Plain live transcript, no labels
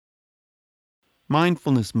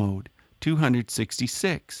Mindfulness Mode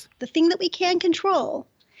 266. The thing that we can control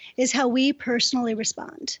is how we personally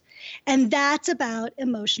respond. And that's about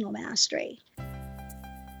emotional mastery.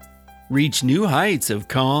 Reach new heights of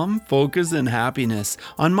calm, focus, and happiness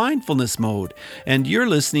on Mindfulness Mode. And you're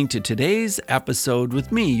listening to today's episode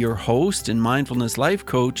with me, your host and mindfulness life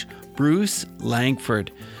coach, Bruce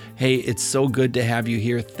Langford. Hey, it's so good to have you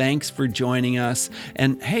here. Thanks for joining us.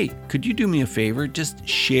 And hey, could you do me a favor? Just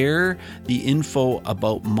share the info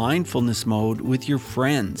about Mindfulness Mode with your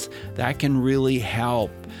friends. That can really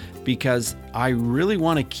help because I really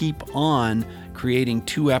want to keep on creating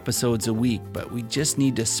 2 episodes a week, but we just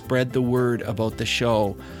need to spread the word about the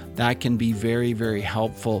show. That can be very, very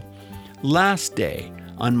helpful. Last day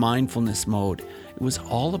on Mindfulness Mode, it was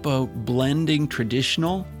all about blending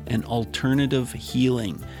traditional and alternative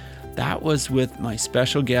healing. That was with my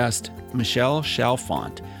special guest, Michelle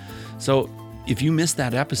Chalfant. So if you missed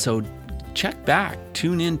that episode, check back.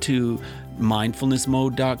 Tune into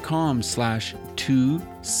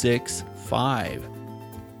mindfulnessmode.com/265.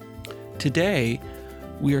 Today,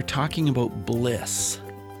 we are talking about bliss.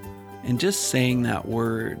 And just saying that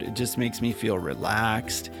word, it just makes me feel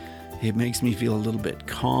relaxed. It makes me feel a little bit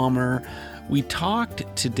calmer. We talked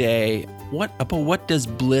today about what does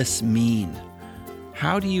bliss mean?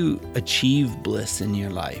 How do you achieve bliss in your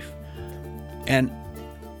life? And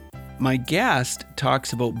my guest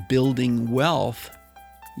talks about building wealth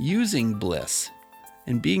using bliss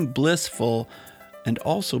and being blissful and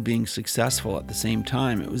also being successful at the same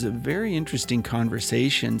time. It was a very interesting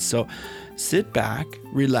conversation. So sit back,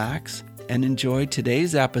 relax, and enjoy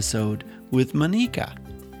today's episode with Monika.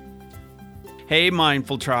 Hey,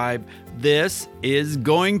 Mindful Tribe, this is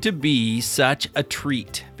going to be such a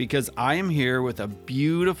treat because I am here with a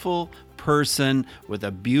beautiful person with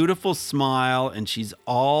a beautiful smile, and she's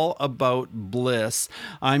all about bliss.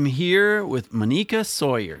 I'm here with Monika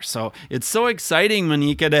Sawyer. So it's so exciting,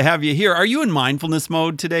 Monika, to have you here. Are you in mindfulness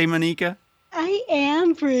mode today, Monika? I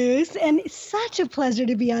am, Bruce, and it's such a pleasure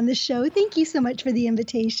to be on the show. Thank you so much for the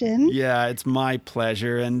invitation. Yeah, it's my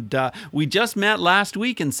pleasure. And we just met last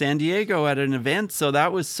week in San Diego at an event, so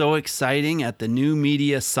that was so exciting at the New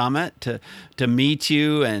Media Summit to meet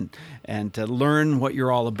you and to learn what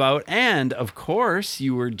you're all about. And of course,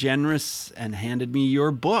 you were generous and handed me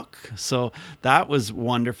your book. So that was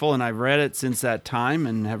wonderful. And I've read it since that time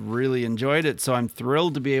and have really enjoyed it. So I'm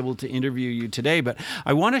thrilled to be able to interview you today. But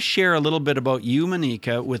I want to share a little bit about you,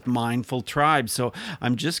 Monika, with Mindful Tribe. So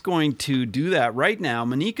I'm just going to do that right now.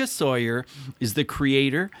 Monika Sawyer is the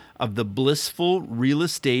creator of the Blissful Real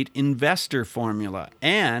Estate Investor Formula,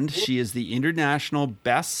 and she is the international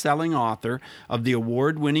best-selling author of the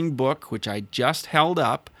award-winning book, which I just held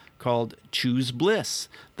up, called Choose Bliss,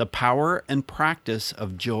 The Power and Practice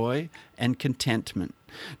of Joy and Contentment.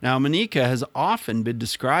 Now, Monika has often been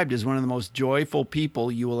described as one of the most joyful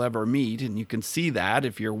people you will ever meet, and you can see that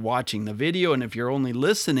if you're watching the video, and if you're only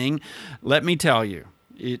listening, let me tell you,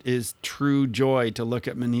 it is true joy to look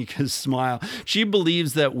at Monika's smile. She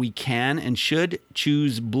believes that we can and should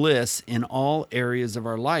choose bliss in all areas of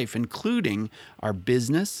our life, including our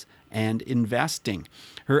business and investing.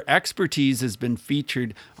 Her expertise has been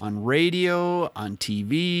featured on radio, on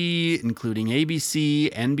TV, including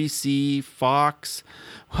ABC, NBC, Fox.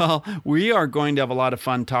 Well, we are going to have a lot of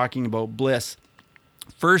fun talking about bliss.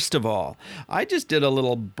 First of all, I just did a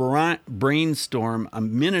little brainstorm a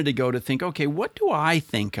minute ago to think, okay, what do I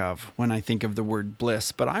think of when I think of the word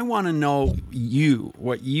bliss? But I want to know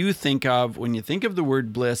what you think of when you think of the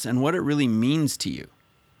word bliss and what it really means to you.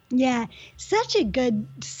 Yeah, such a good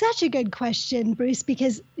question, Bruce,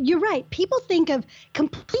 because you're right. People think of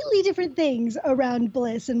completely different things around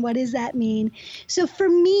bliss and what does that mean? So for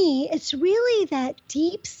me, it's really that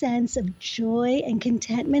deep sense of joy and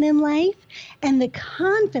contentment in life and the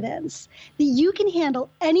confidence that you can handle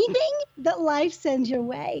anything that life sends your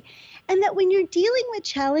way. And that when you're dealing with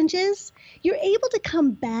challenges, you're able to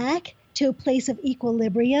come back to a place of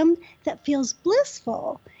equilibrium that feels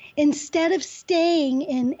blissful, instead of staying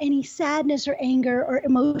in any sadness or anger or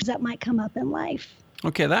emotions that might come up in life.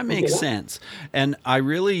 Okay, that makes sense. And I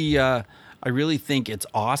really think it's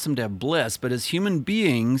awesome to have bliss, but as human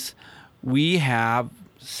beings, we have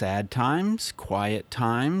sad times, quiet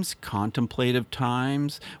times, contemplative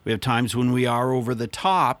times. We have times when we are over the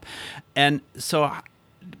top. And so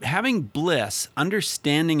having bliss,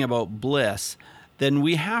 understanding about bliss, then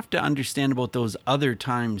we have to understand about those other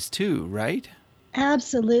times too, right?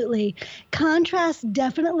 Absolutely. Contrast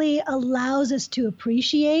definitely allows us to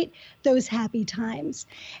appreciate those happy times.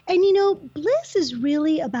 And bliss is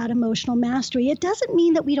really about emotional mastery. It doesn't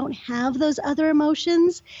mean that we don't have those other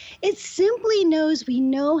emotions. It simply means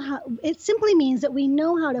that we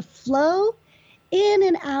know how to flow in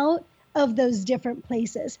and out of those different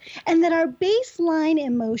places, and that our baseline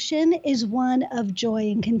emotion is one of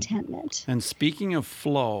joy and contentment. And speaking of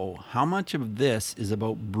flow, how much of this is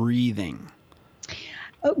about breathing?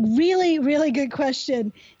 A really, really good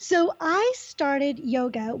question. So I started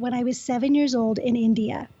yoga when I was 7 years old in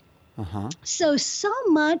India. So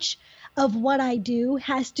much of what I do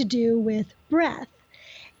has to do with breath.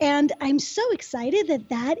 And I'm so excited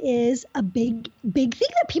that is a big thing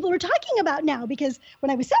that people are talking about now, because when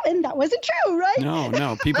I was 7, that wasn't true, right?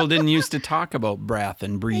 No. People didn't used to talk about breath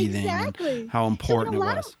and breathing and how important it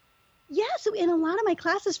was. So in a lot of my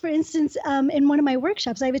classes, for instance, in one of my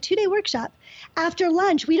workshops, I have a 2-day workshop. After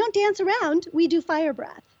lunch, we don't dance around, we do fire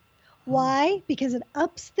breath. Why? Because it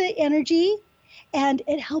ups the energy and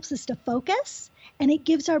it helps us to focus, and it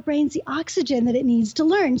gives our brains the oxygen that it needs to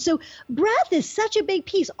learn. So breath is such a big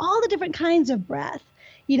piece, all the different kinds of breath.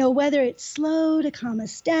 Whether it's slow to calm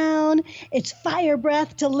us down, it's fire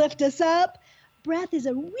breath to lift us up. Breath is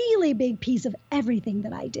a really big piece of everything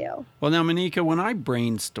that I do. Well, now, Monica, when I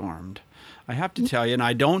brainstormed, I have to tell you, and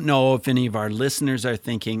I don't know if any of our listeners are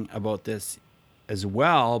thinking about this as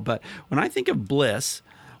well, but when I think of bliss,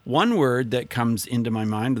 one word that comes into my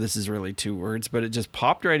mind, this is really 2 words, but it just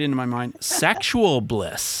popped right into my mind, sexual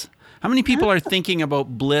bliss. How many people are thinking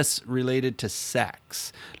about bliss related to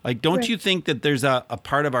sex? Like, don't you think that there's a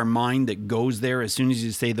part of our mind that goes there as soon as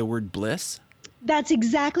you say the word bliss? That's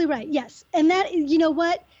exactly right. Yes. And that, you know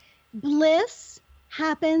what? Bliss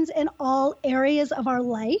happens in all areas of our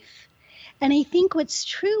life. And I think what's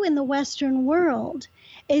true in the Western world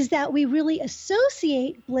is that we really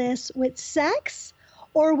associate bliss with sex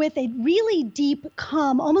or with a really deep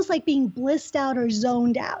calm, almost like being blissed out or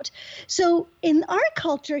zoned out. So in our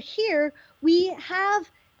culture here, we have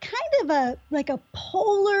kind of a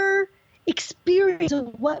polar experience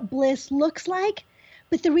of what bliss looks like.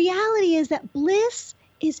 But the reality is that bliss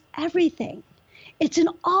is everything. It's in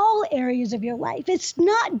all areas of your life. It's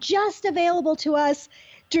not just available to us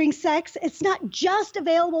during sex. It's not just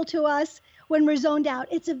available to us when we're zoned out.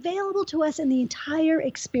 It's available to us in the entire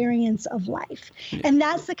experience of life. And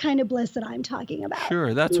that's the kind of bliss that I'm talking about.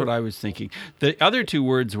 Sure, that's what I was thinking. The other 2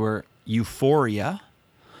 words were euphoria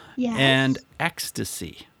and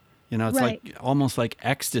ecstasy. It's like almost like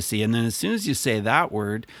ecstasy. And then as soon as you say that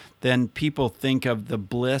word, then people think of the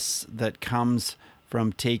bliss that comes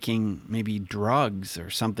from taking maybe drugs or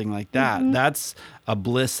something like that. That's a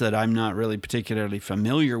bliss that I'm not really particularly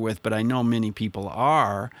familiar with, but I know many people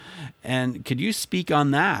are. And could you speak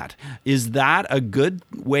on that? Is that a good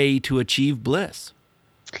way to achieve bliss?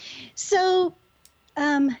 So,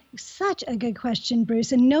 such a good question,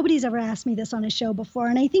 Bruce. And nobody's ever asked me this on a show before.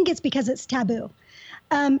 And I think it's because it's taboo.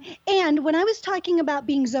 And when I was talking about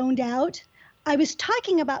being zoned out, I was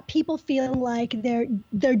talking about people feeling like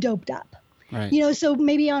they're doped up. Right. So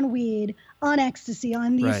maybe on weed, on ecstasy,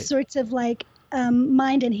 on these sorts of mind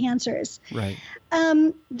enhancers. Right.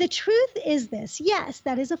 The truth is this. Yes,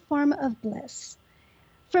 that is a form of bliss.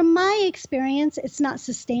 From my experience, it's not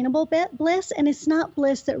sustainable bliss, and it's not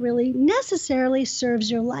bliss that really necessarily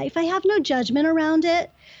serves your life. I have no judgment around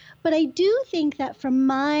it, but I do think that from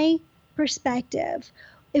my perspective,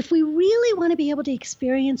 if we really want to be able to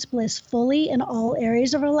experience bliss fully in all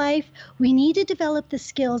areas of our life, we need to develop the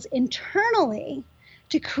skills internally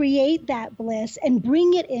to create that bliss and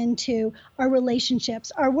bring it into our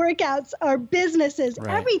relationships, our workouts, our businesses,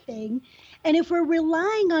 everything. And if we're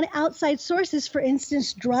relying on outside sources, for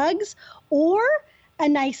instance, drugs or a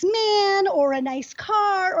nice man or a nice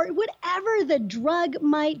car or whatever the drug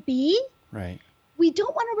might be, we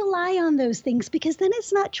don't want to rely on those things, because then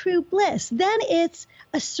it's not true bliss. Then it's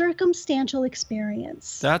a circumstantial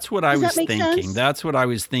experience. That's what I was thinking. That's what I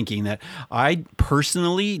was thinking, that I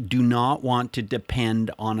personally do not want to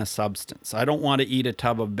depend on a substance. I don't want to eat a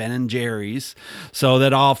tub of Ben & Jerry's so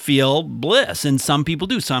that I'll feel bliss. And some people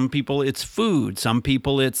do. Some people it's food. Some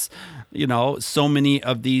people it's, so many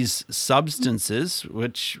of these substances,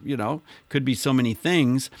 which, could be so many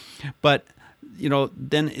things. But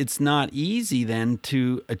then it's not easy then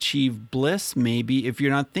to achieve bliss, maybe, if you're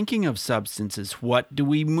not thinking of substances. What do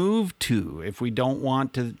we move to if we don't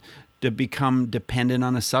want to become dependent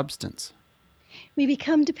on a substance? We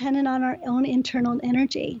become dependent on our own internal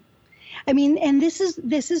energy. I mean, and this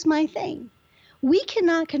is my thing. We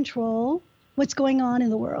cannot control what's going on in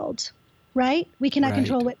the world. right? We cannot Right.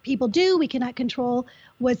 control what people do. We cannot control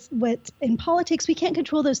what's in politics. We can't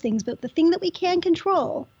control those things. But the thing that we can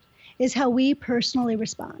control is how we personally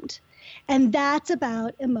respond. And that's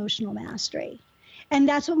about emotional mastery. And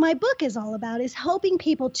that's what my book is all about, is helping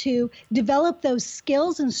people to develop those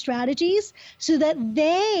skills and strategies so that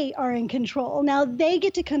they are in control. Now they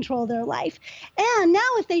get to control their life. And now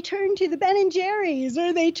if they turn to the Ben and Jerry's,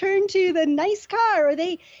 or they turn to the nice car, or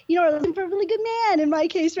they, are looking for a really good man in my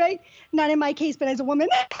case, right? Not in my case, but as a woman.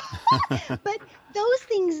 But those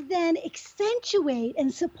things then accentuate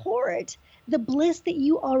and support the bliss that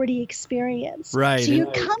you already experience. Right. So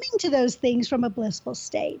you're coming to those things from a blissful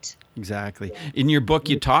state. Exactly. In your book,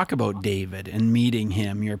 you talk about David and meeting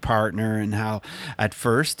him, your partner, and how at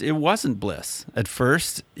first it wasn't bliss. At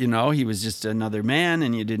first, he was just another man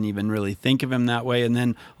and you didn't even really think of him that way. And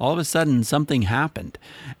then all of a sudden something happened.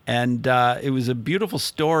 And it was a beautiful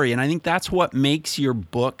story. And I think that's what makes your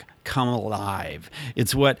book come alive.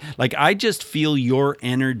 It's I just feel your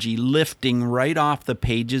energy lifting right off the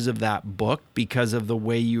pages of that book because of the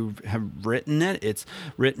way you have written it. It's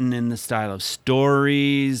written in the style of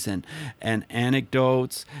stories and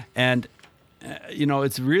anecdotes. And,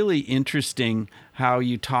 it's really interesting how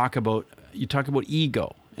you talk about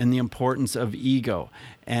ego and the importance of ego.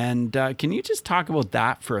 And can you just talk about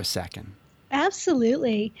that for a second?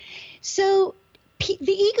 Absolutely. So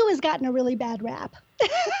the ego has gotten a really bad rap.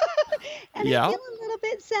 And Yeah. I feel a little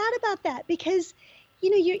bit sad about that because,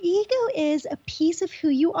 your ego is a piece of who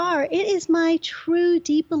you are. It is my true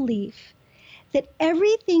deep belief that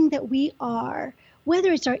everything that we are,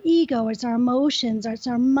 whether it's our ego, or it's our emotions, or it's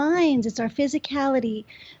our minds, it's our physicality,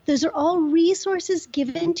 those are all resources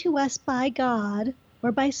given to us by God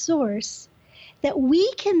or by Source that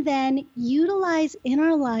we can then utilize in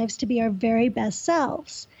our lives to be our very best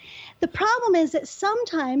selves. The problem is that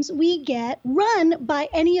sometimes we get run by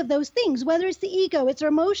any of those things, whether it's the ego, it's our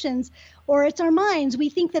emotions, or it's our minds. We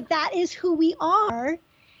think that that is who we are,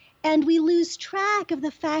 and we lose track of the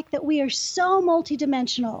fact that we are so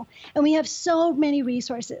multidimensional and we have so many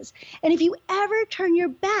resources. And if you ever turn your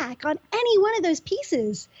back on any one of those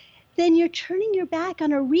pieces, then you're turning your back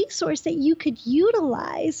on a resource that you could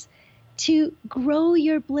utilize to grow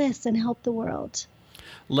your bliss and help the world.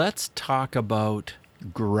 Let's talk about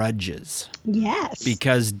grudges. Yes.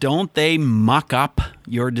 Because don't they muck up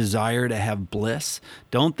your desire to have bliss?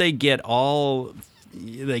 Don't they get all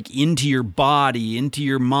into your body, into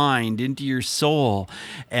your mind, into your soul?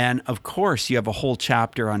 And of course, you have a whole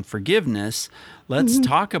chapter on forgiveness. Let's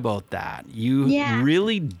talk about that. You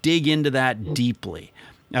really dig into that deeply.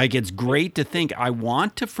 It's great to think, I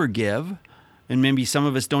want to forgive. And maybe some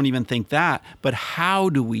of us don't even think that, but how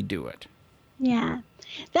do we do it? Yeah.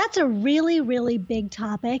 That's a really, really big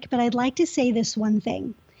topic, but I'd like to say this one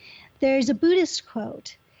thing. There's a Buddhist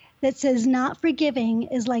quote that says, not forgiving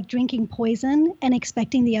is like drinking poison and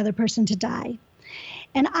expecting the other person to die.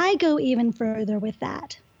 And I go even further with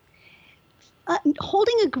that.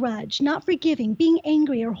 Holding a grudge, not forgiving, being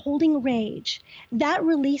angry, or holding rage, that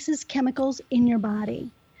releases chemicals in your body.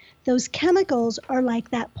 Those chemicals are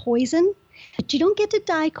like that poison, but you don't get to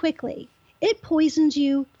die quickly. It poisons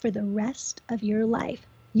you for the rest of your life.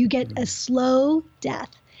 You get a slow death,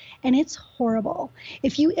 and it's horrible.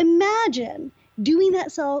 If you imagine doing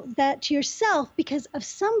that to yourself because of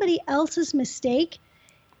somebody else's mistake,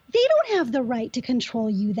 they don't have the right to control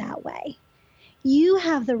you that way. You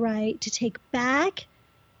have the right to take back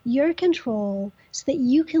your control so that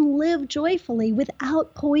you can live joyfully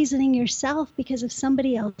without poisoning yourself because of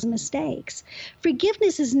somebody else's mistakes.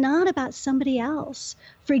 Forgiveness is not about somebody else.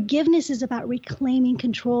 Forgiveness is about reclaiming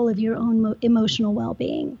control of your own emotional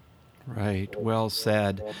well-being. Right. Well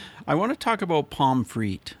said. I want to talk about pommes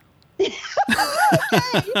Let's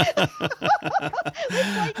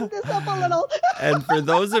lighten this up a little. And for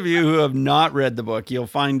those of you who have not read the book, you'll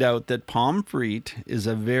find out that pommes frites is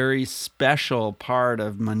a very special part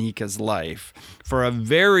of Monika's life. For a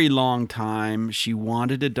very long time, she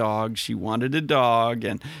wanted a dog.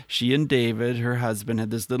 And she and David, her husband, had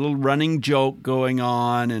this little running joke going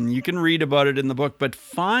on, and you can read about it in the book. But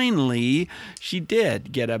finally, she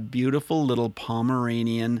did get a beautiful little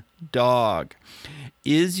Pomeranian dog.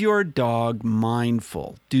 Is your dog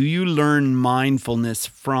mindful? Do you learn mindfulness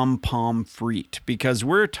from pommes frites? Because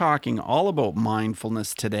we're talking all about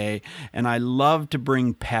mindfulness today, and I love to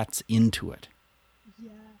bring pets into it.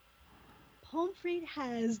 Yeah. Pommes frites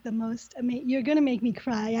has the most amazing, you're going to make me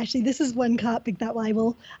cry. Actually, this is one topic that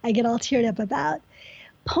I get all teared up about.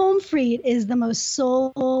 Pommes frites is the most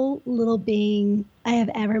soulful little being I have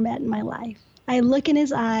ever met in my life. I look in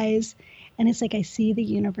his eyes, and it's like I see the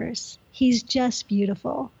universe. He's just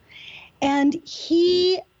beautiful. And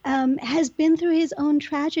he has been through his own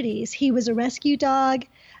tragedies. He was a rescue dog.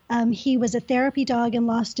 He was a therapy dog and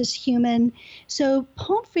lost his human. So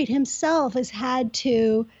Pomfret himself has had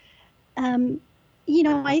to, I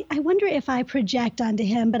wonder if I project onto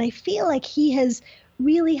him, but I feel like he has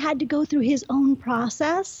really had to go through his own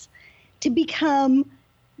process to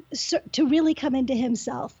really come into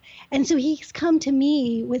himself. And so he's come to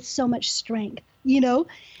me with so much strength,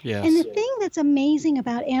 Yes. And the thing that's amazing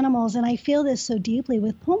about animals, and I feel this so deeply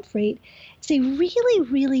with Pomfret, is they really,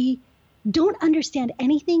 really don't understand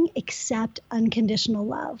anything except unconditional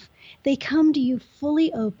love. They come to you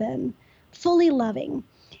fully open, fully loving.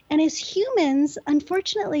 And as humans,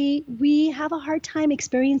 unfortunately, we have a hard time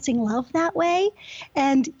experiencing love that way.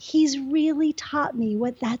 And he's really taught me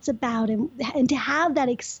what that's about, and to have that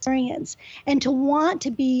experience and to want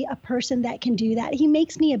to be a person that can do that. He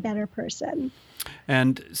makes me a better person.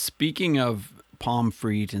 And speaking of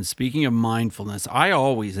Pomfret and speaking of mindfulness, I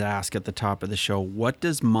always ask at the top of the show, what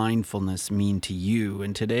does mindfulness mean to you?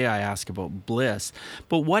 And today I ask about bliss.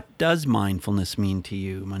 But what does mindfulness mean to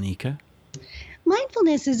you, Monica?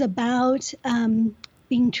 Mindfulness is about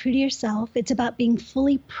being true to yourself. It's about being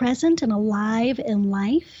fully present and alive in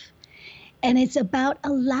life. And it's about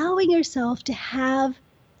allowing yourself to have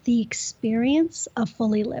the experience of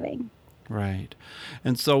fully living. Right.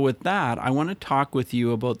 And so with that, I want to talk with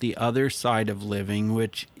you about the other side of living,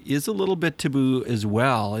 which is a little bit taboo as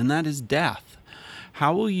well, and that is death.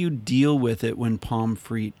 How will you deal with it when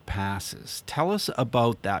Pomfret passes? Tell us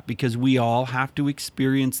about that, because we all have to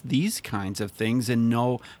experience these kinds of things and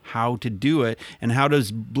know how to do it. And how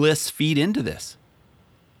does bliss feed into this?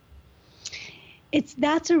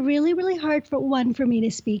 That's a really, really hard one for me to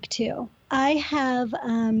speak to. I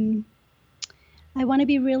want to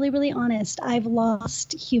be really, really honest. I've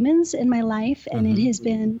lost humans in my life, and it has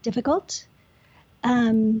been difficult.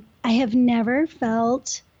 I have never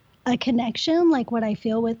felt a connection like what I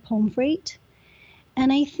feel with Pomfret.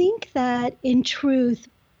 And I think that in truth,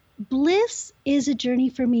 bliss is a journey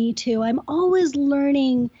for me too. I'm always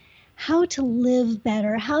learning how to live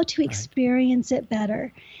better, how to experience it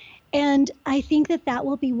better. And I think that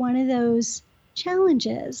will be one of those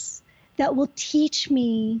challenges that will teach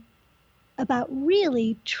me about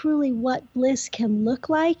really, truly what bliss can look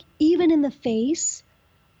like, even in the face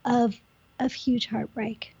of huge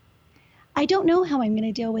heartbreak. I don't know how I'm going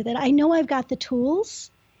to deal with it. I know I've got the tools,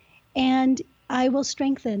 and I will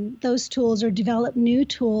strengthen those tools or develop new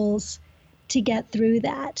tools to get through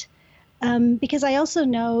that. Because I also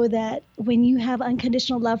know that when you have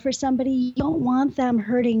unconditional love for somebody, you don't want them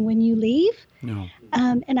hurting when you leave. No.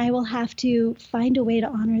 And I will have to find a way to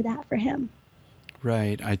honor that for him.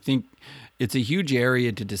 Right. I think it's a huge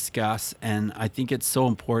area to discuss, and I think it's so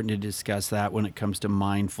important to discuss that when it comes to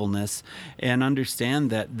mindfulness, and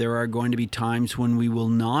understand that there are going to be times when we will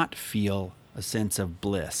not feel a sense of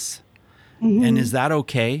bliss. Mm-hmm. And is that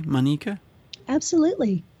okay, Monica?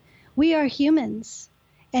 Absolutely. We are humans,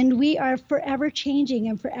 and we are forever changing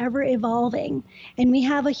and forever evolving, and we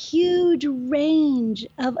have a huge range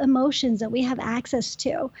of emotions that we have access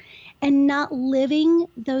to, and not living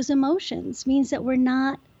those emotions means that we're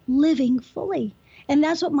not living fully. And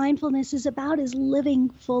that's what mindfulness is about, is living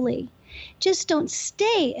fully. Just don't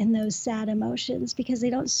stay in those sad emotions because they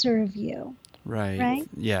don't serve you. Right?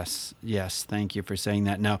 Yes. Thank you for saying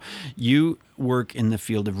that. Now, you work in the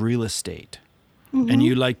field of real estate, and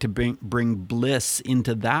you like to bring bliss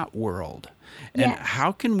into that world. And yes.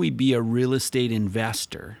 How can we be a real estate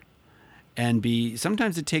investor and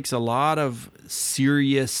sometimes it takes a lot of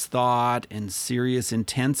serious thought and serious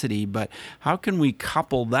intensity, but how can we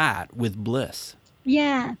couple that with bliss?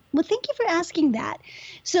 Yeah. Well, thank you for asking that.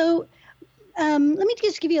 So let me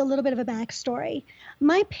just give you a little bit of a backstory.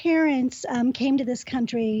 My parents came to this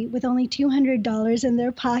country with only $200 in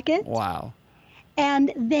their pocket. Wow.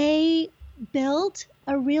 And they built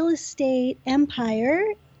a real estate empire.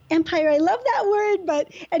 I love that word,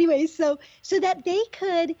 but anyway, so that they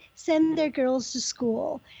could send their girls to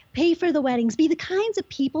school, pay for the weddings, be the kinds of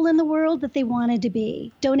people in the world that they wanted to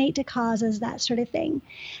be, donate to causes, that sort of thing.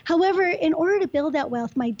 However, in order to build that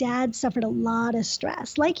wealth, my dad suffered a lot of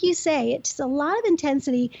stress. Like you say, it's a lot of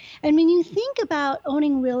intensity. And when you think about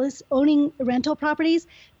owning rental properties,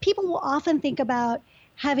 people will often think about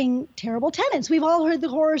having terrible tenants. We've all heard the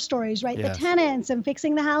horror stories, right? Yes. The tenants and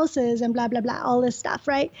fixing the houses and blah, blah, blah, all this stuff,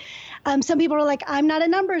 right? Some people are like, I'm not a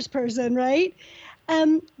numbers person, right?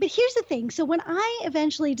 But here's the thing. So when I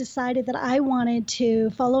eventually decided that I wanted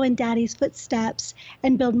to follow in Daddy's footsteps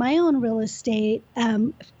and build my own real estate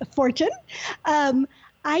fortune,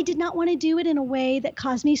 I did not want to do it in a way that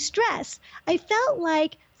caused me stress. I felt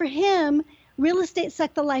like for him, real estate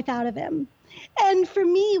sucked the life out of him. And for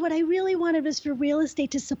me, what I really wanted was for real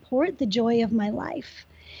estate to support the joy of my life.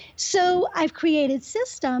 So I've created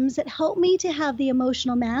systems that help me to have the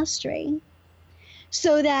emotional mastery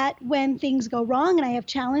so that when things go wrong and I have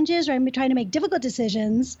challenges or I'm trying to make difficult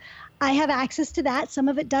decisions, I have access to that. Some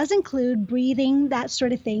of it does include breathing, that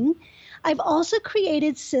sort of thing. I've also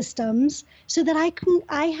created systems so that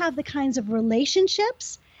I have the kinds of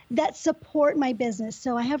relationships that support my business.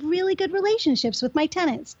 So I have really good relationships with my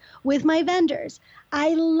tenants, with my vendors.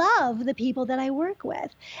 I love the people that I work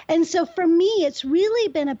with. And so for me, it's really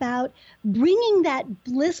been about bringing that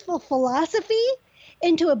blissful philosophy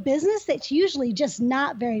into a business that's usually just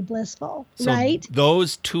not very blissful, right?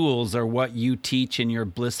 Those tools are what you teach in your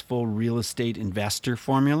blissful real estate investor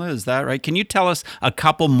formula. Is that right? Can you tell us a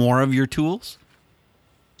couple more of your tools?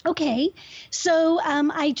 Okay, so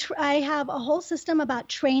I have a whole system about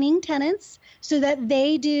training tenants so that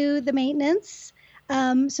they do the maintenance,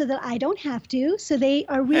 so that I don't have to. So they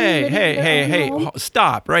are really Hey,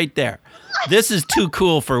 stop right there. This is too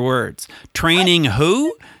cool for words. Training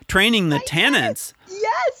who? Training the tenants.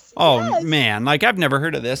 Yes. Oh yes. man, like I've never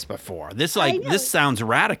heard of this before. This sounds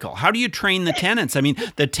radical. How do you train the tenants? I mean,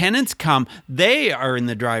 the tenants come, they are in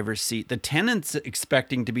the driver's seat. The tenants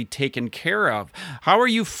expecting to be taken care of. How are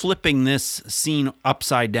you flipping this scene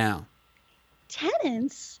upside down?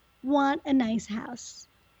 Tenants want a nice house.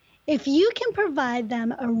 If you can provide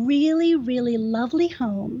them a really, really lovely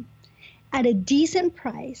home at a decent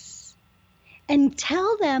price and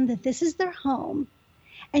tell them that this is their home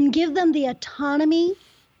and give them the autonomy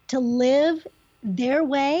to live their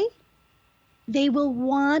way, they will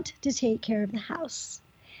want to take care of the house.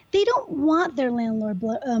 They don't want their landlord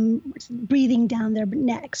breathing down their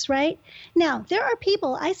necks, right? Now, there are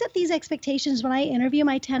people, I set these expectations when I interview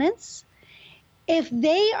my tenants. If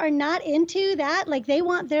they are not into that, like they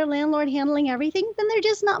want their landlord handling everything, then they're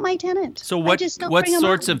just not my tenant. So what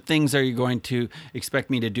sorts of things are you going to expect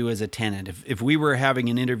me to do as a tenant? If we were having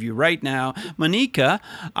an interview right now, Monica,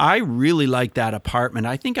 I really like that apartment.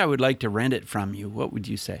 I think I would like to rent it from you. What would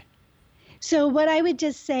you say? So what I would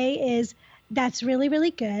just say is that's really,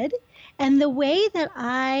 really good. And the way that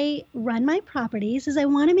I run my properties is I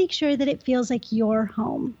want to make sure that it feels like your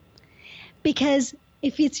home. Because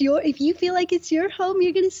if you feel like it's your home,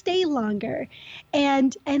 you're going to stay longer.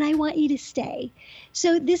 And I want you to stay.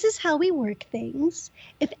 So this is how we work things.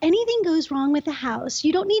 If anything goes wrong with the house,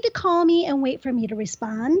 you don't need to call me and wait for me to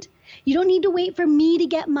respond. You don't need to wait for me to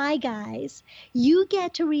get my guys. You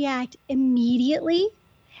get to react immediately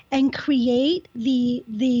and create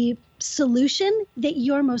the solution that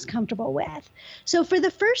you're most comfortable with. So for the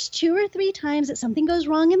first 2 or 3 times that something goes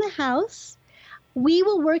wrong in the house, we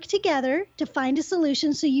will work together to find a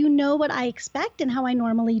solution so you know what I expect and how I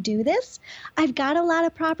normally do this. I've got a lot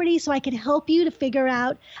of property, so I can help you to figure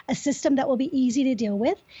out a system that will be easy to deal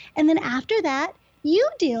with. And then after that, you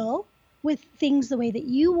deal with things the way that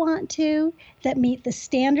you want to, that meet the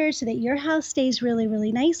standards so that your house stays really,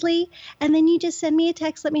 really nicely. And then you just send me a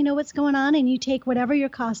text, let me know what's going on, and you take whatever your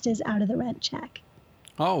cost is out of the rent check.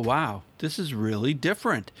 Oh, wow. This is really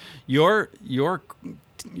different. Your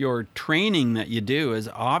training that you do is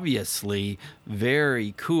obviously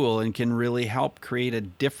very cool and can really help create a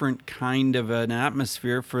different kind of an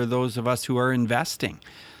atmosphere for those of us who are investing.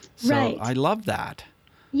 So right. I love that.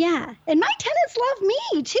 Yeah. And my tenants love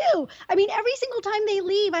me too. I mean, every single time they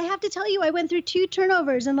leave, I have to tell you, I went through 2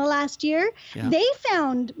 turnovers in the last year. Yeah. They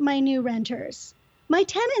found my new renters. My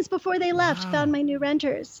tenants, before they left, found my new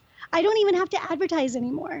renters. I don't even have to advertise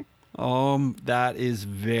anymore. Oh, that is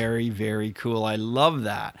very, very cool. I love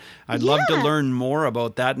that. I'd love to learn more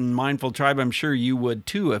about that. And Mindful Tribe, I'm sure you would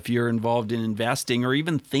too if you're involved in investing or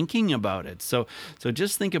even thinking about it. So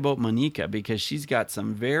just think about Monica, because she's got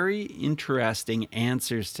some very interesting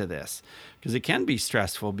answers to this, because it can be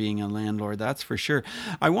stressful being a landlord, that's for sure.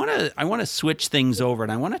 I want to switch things over,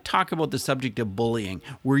 and I want to talk about the subject of bullying.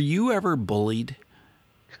 Were you ever bullied?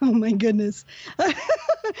 Oh my goodness.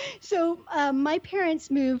 So my parents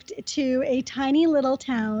moved to a tiny little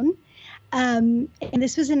town, and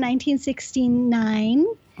this was in 1969.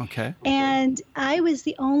 Okay. And I was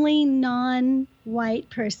the only non-white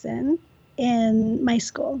person in my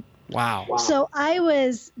school. Wow. So I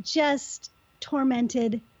was just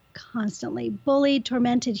tormented constantly, bullied,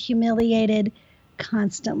 tormented, humiliated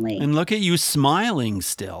constantly. And look at you smiling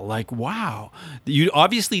still, like, wow. You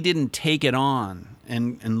obviously didn't take it on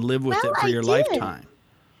and live with it for your lifetime.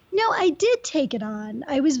 No, I did take it on.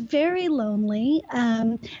 I was very lonely.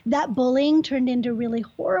 That bullying turned into really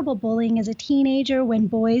horrible bullying as a teenager when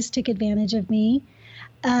boys took advantage of me.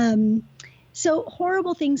 So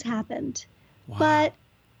horrible things happened. Wow. But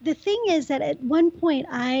the thing is that at one point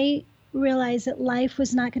I realized that life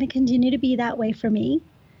was not going to continue to be that way for me.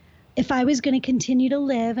 If I was going to continue to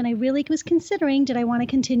live, and I really was considering, did I want to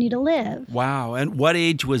continue to live? Wow. And what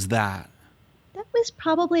age was that? That was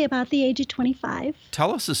probably about the age of 25.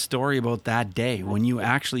 Tell us a story about that day when you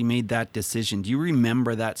actually made that decision. Do you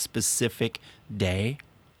remember that specific day?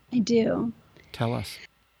 I do. Tell us.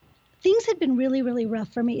 Things had been really, really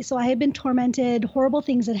rough for me. So I had been tormented, horrible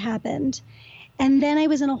things had happened. And then I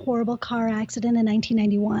was in a horrible car accident in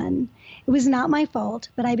 1991. It was not my fault,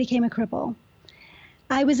 but I became a cripple.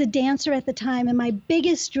 I was a dancer at the time, and my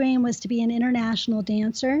biggest dream was to be an international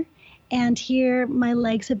dancer. And here my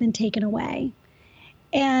legs have been taken away.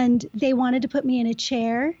 And they wanted to put me in a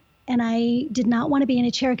chair, and I did not want to be in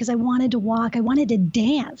a chair because I wanted to walk. I wanted to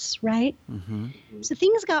dance, right? Mm-hmm. So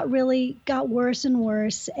things got worse and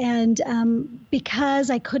worse. And because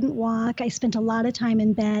I couldn't walk, I spent a lot of time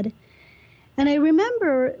in bed. And I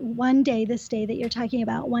remember one day, this day that you're talking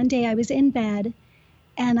about, one day I was in bed,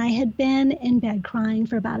 and I had been in bed crying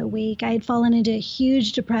for about a week. I had fallen into a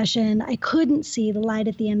huge depression. I couldn't see the light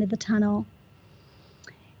at the end of the tunnel.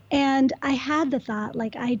 And I had the thought,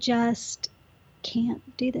 like, I just can't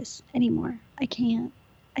do this anymore. I can't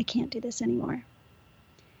do this anymore.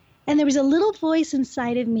 And there was a little voice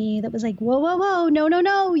inside of me that was like, whoa, whoa, whoa,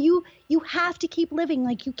 no, you have to keep living.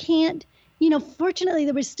 Like, you can't, fortunately,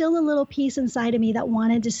 there was still a little piece inside of me that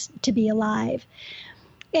wanted to be alive.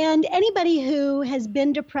 And anybody who has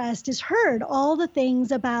been depressed has heard all the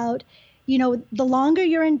things about, the longer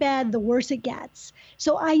you're in bed, the worse it gets.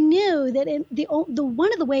 So I knew that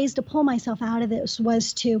one of the ways to pull myself out of this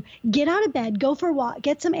was to get out of bed, go for a walk,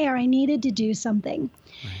 get some air. I needed to do something.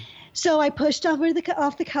 Right. So I pushed off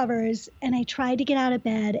the covers, and I tried to get out of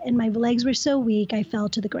bed, and my legs were so weak, I fell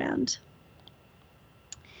to the ground.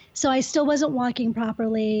 So I still wasn't walking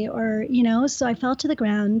properly, so I fell to the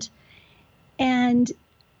ground. And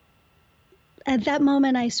at that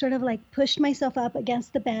moment, I sort of like pushed myself up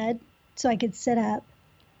against the bed so I could sit up,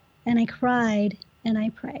 and I cried and I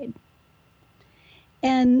prayed.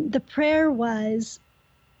 And the prayer was,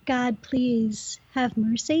 God, please have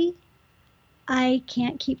mercy. I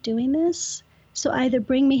can't keep doing this. So either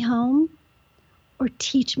bring me home or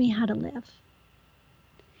teach me how to live.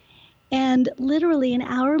 And literally an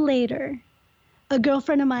hour later, a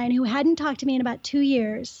girlfriend of mine who hadn't talked to me in about 2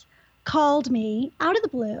 years called me out of the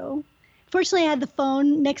blue. Fortunately, I had the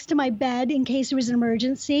phone next to my bed in case there was an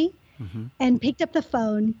emergency, and picked up the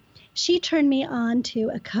phone. She turned me on to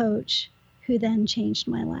a coach who then changed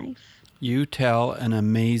my life. You tell an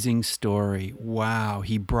amazing story. Wow.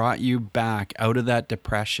 He brought you back out of that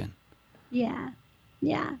depression. Yeah.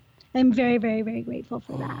 I'm very, very, very grateful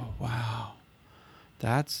for that. Oh, wow.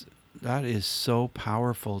 That is so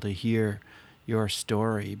powerful to hear your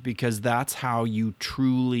story, because that's how you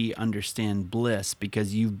truly understand bliss,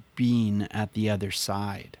 because you've been at the other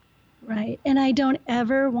side. Right. And I don't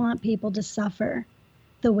ever want people to suffer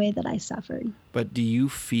the way that I suffered. But do you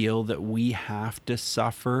feel that we have to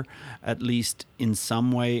suffer, at least in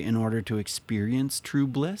some way, in order to experience true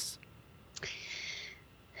bliss?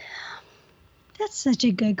 That's such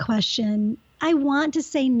a good question. I want to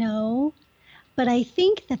say no, but I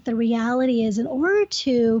think that the reality is, in order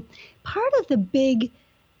to, part of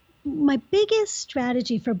my biggest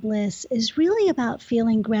strategy for bliss is really about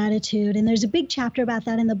feeling gratitude. And there's a big chapter about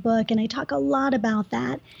that in the book. And I talk a lot about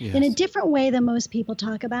that in a different way than most people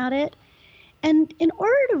talk about it. And in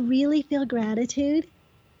order to really feel gratitude,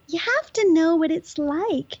 you have to know what it's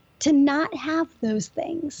like to not have those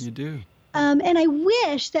things. You do. And I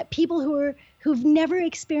wish that people who've never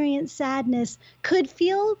experienced sadness could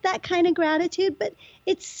feel that kind of gratitude. But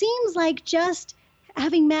it seems like, just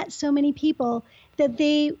having met so many people, that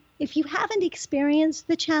if you haven't experienced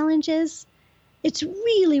the challenges, it's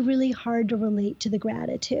really, really hard to relate to the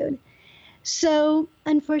gratitude. So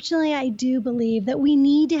unfortunately, I do believe that we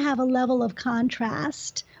need to have a level of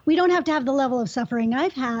contrast. We don't have to have the level of suffering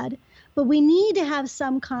I've had, but we need to have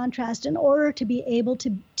some contrast in order to be able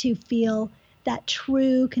to feel that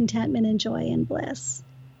true contentment and joy and bliss.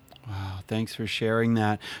 Wow, thanks for sharing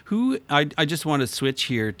that. I just want to switch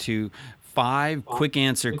here to 5 quick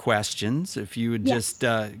answer questions. If you would just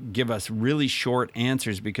give us really short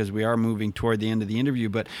answers, because we are moving toward the end of the interview.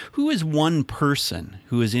 But who is one person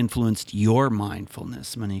who has influenced your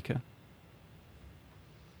mindfulness, Monica?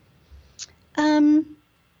 2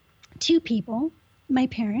 people, my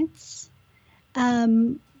parents.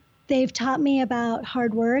 They've taught me about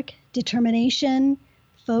hard work, determination,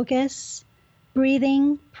 focus,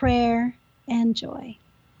 breathing, prayer, and joy.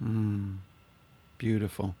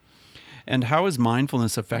 Beautiful. And how has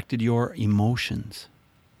mindfulness affected your emotions?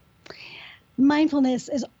 Mindfulness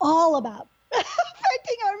is all about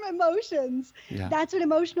affecting our emotions. Yeah. That's what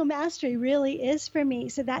emotional mastery really is for me.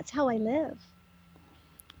 So that's how I live.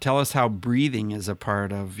 Tell us how breathing is a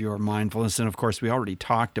part of your mindfulness. And of course, we already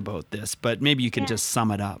talked about this, but maybe you can just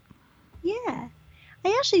sum it up. Yeah.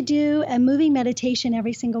 I actually do a moving meditation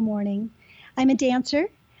every single morning. I'm a dancer.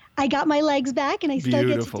 I got my legs back and I still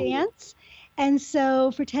get to dance. And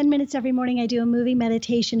so for 10 minutes every morning, I do a moving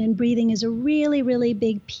meditation, and breathing is a really, really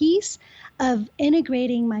big piece of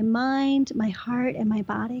integrating my mind, my heart, and my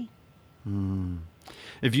body.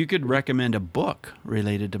 If you could recommend a book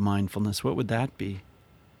related to mindfulness, what would that be?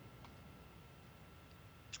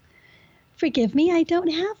 Forgive me, I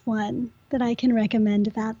don't have one that I can recommend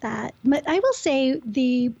about that. But I will say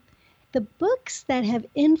the books that have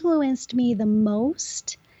influenced me the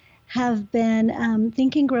most have been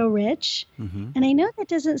Think and Grow Rich. And I know that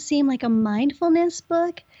doesn't seem like a mindfulness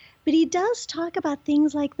book, but he does talk about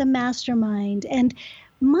things like the mastermind. And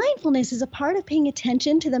mindfulness is a part of paying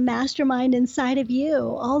attention to the mastermind inside of you,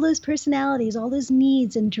 all those personalities, all those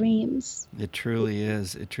needs and dreams. It truly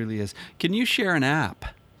is. It truly is. Can you share an app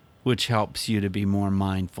which helps you to be more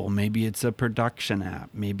mindful? Maybe it's a production app.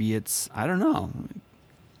 Maybe it's, I don't know.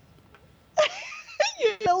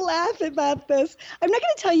 You'll laugh about this. I'm not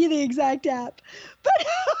going to tell you the exact app, but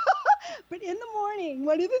in the morning,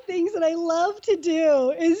 one of the things that I love to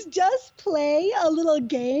do is just play a little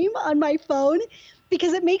game on my phone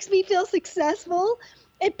because it makes me feel successful.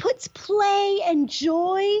 It puts play and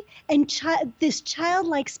joy and this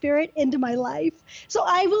childlike spirit into my life. So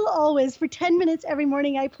I will always, for 10 minutes every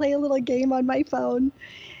morning, I play a little game on my phone.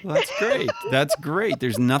 Well, that's great. That's great.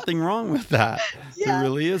 There's nothing wrong with that. Yeah. There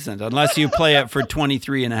really isn't, unless you play it for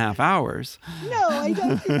 23 and a half hours. No, I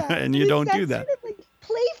don't do that. And you don't do that. That's sort of like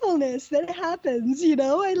playfulness that happens, you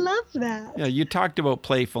know? I love that. Yeah, you talked about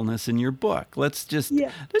playfulness in your book. Let's just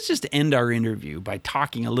end our interview by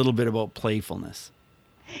talking a little bit about playfulness.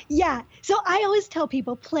 Yeah. So I always tell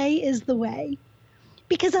people play is the way.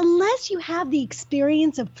 Because unless you have the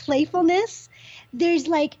experience of playfulness, there's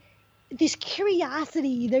like this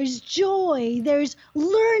curiosity, there's joy, there's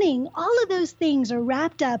learning. All of those things are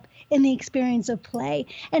wrapped up in the experience of play.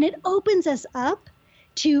 And it opens us up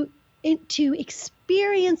to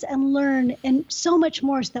experience and learn and so much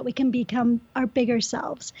more so that we can become our bigger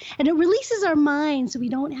selves. And it releases our mind so we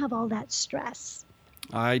don't have all that stress.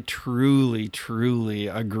 I truly, truly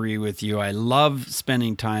agree with you. I love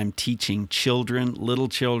spending time teaching children, little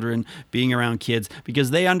children, being around kids,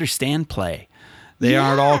 because they understand play. They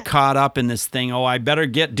aren't all caught up in this thing, I better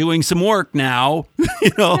get doing some work now,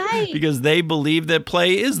 because they believe that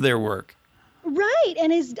play is their work. Right.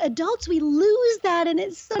 And as adults, we lose that. And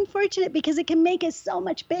it's unfortunate because it can make us so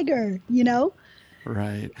much bigger, you know?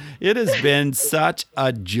 Right. It has been such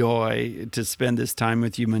a joy to spend this time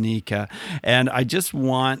with you, Monika. And I just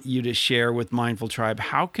want you to share with Mindful Tribe,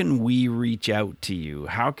 how can we reach out to you?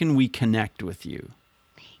 How can we connect with you?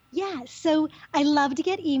 Yeah, so I love to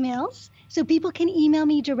get emails. So people can email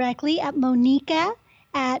me directly at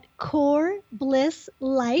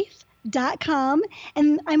monika@coreblisslife.com.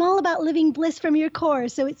 And I'm all about living bliss from your core.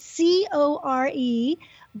 So it's CORE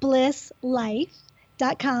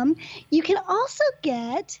blisslife.com. You can also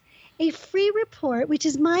get a free report, which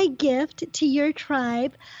is my gift to your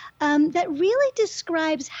tribe, that really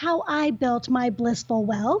describes how I built my blissful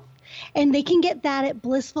wealth. And they can get that at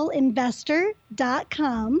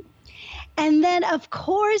blissfulinvestor.com. And then, of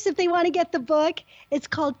course, if they want to get the book, it's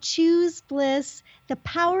called Choose Bliss, The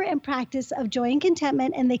Power and Practice of Joy and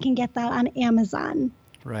Contentment, and they can get that on Amazon.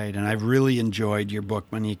 Right. And I've really enjoyed your book,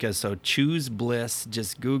 Monika. So Choose Bliss,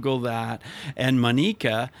 just Google that. And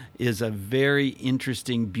Monika is a very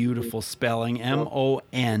interesting, beautiful spelling,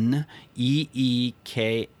 Moneeka.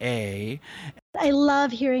 I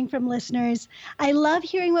love hearing from listeners. I love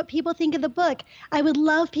hearing what people think of the book. I would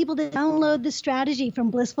love people to download the strategy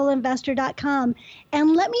from blissfulinvestor.com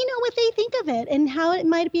and let me know what they think of it and how it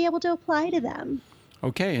might be able to apply to them.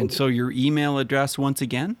 Okay. And so your email address once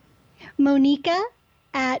again?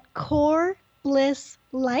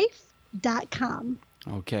 Monika@coreblisslife.com.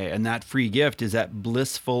 Okay, and that free gift is at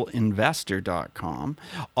blissfulinvestor.com.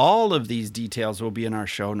 All of these details will be in our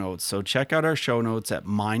show notes, so check out our show notes at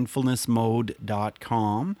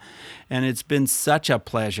mindfulnessmode.com. And it's been such a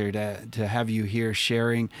pleasure to have you here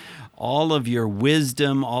sharing all of your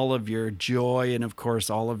wisdom, all of your joy, and of course,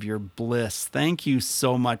 all of your bliss. Thank you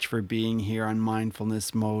so much for being here on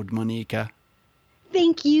Mindfulness Mode, Monika.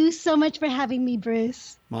 Thank you so much for having me,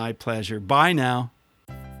 Bruce. My pleasure. Bye now.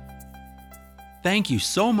 Thank you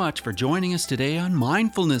so much for joining us today on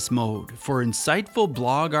Mindfulness Mode. For insightful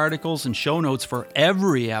blog articles and show notes for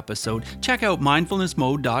every episode, check out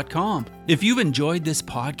mindfulnessmode.com. If you've enjoyed this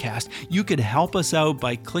podcast, you could help us out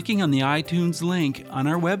by clicking on the iTunes link on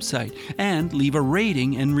our website and leave a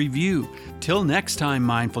rating and review. Till next time,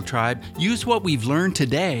 Mindful Tribe, use what we've learned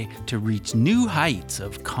today to reach new heights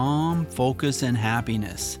of calm, focus, and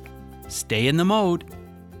happiness. Stay in the mode.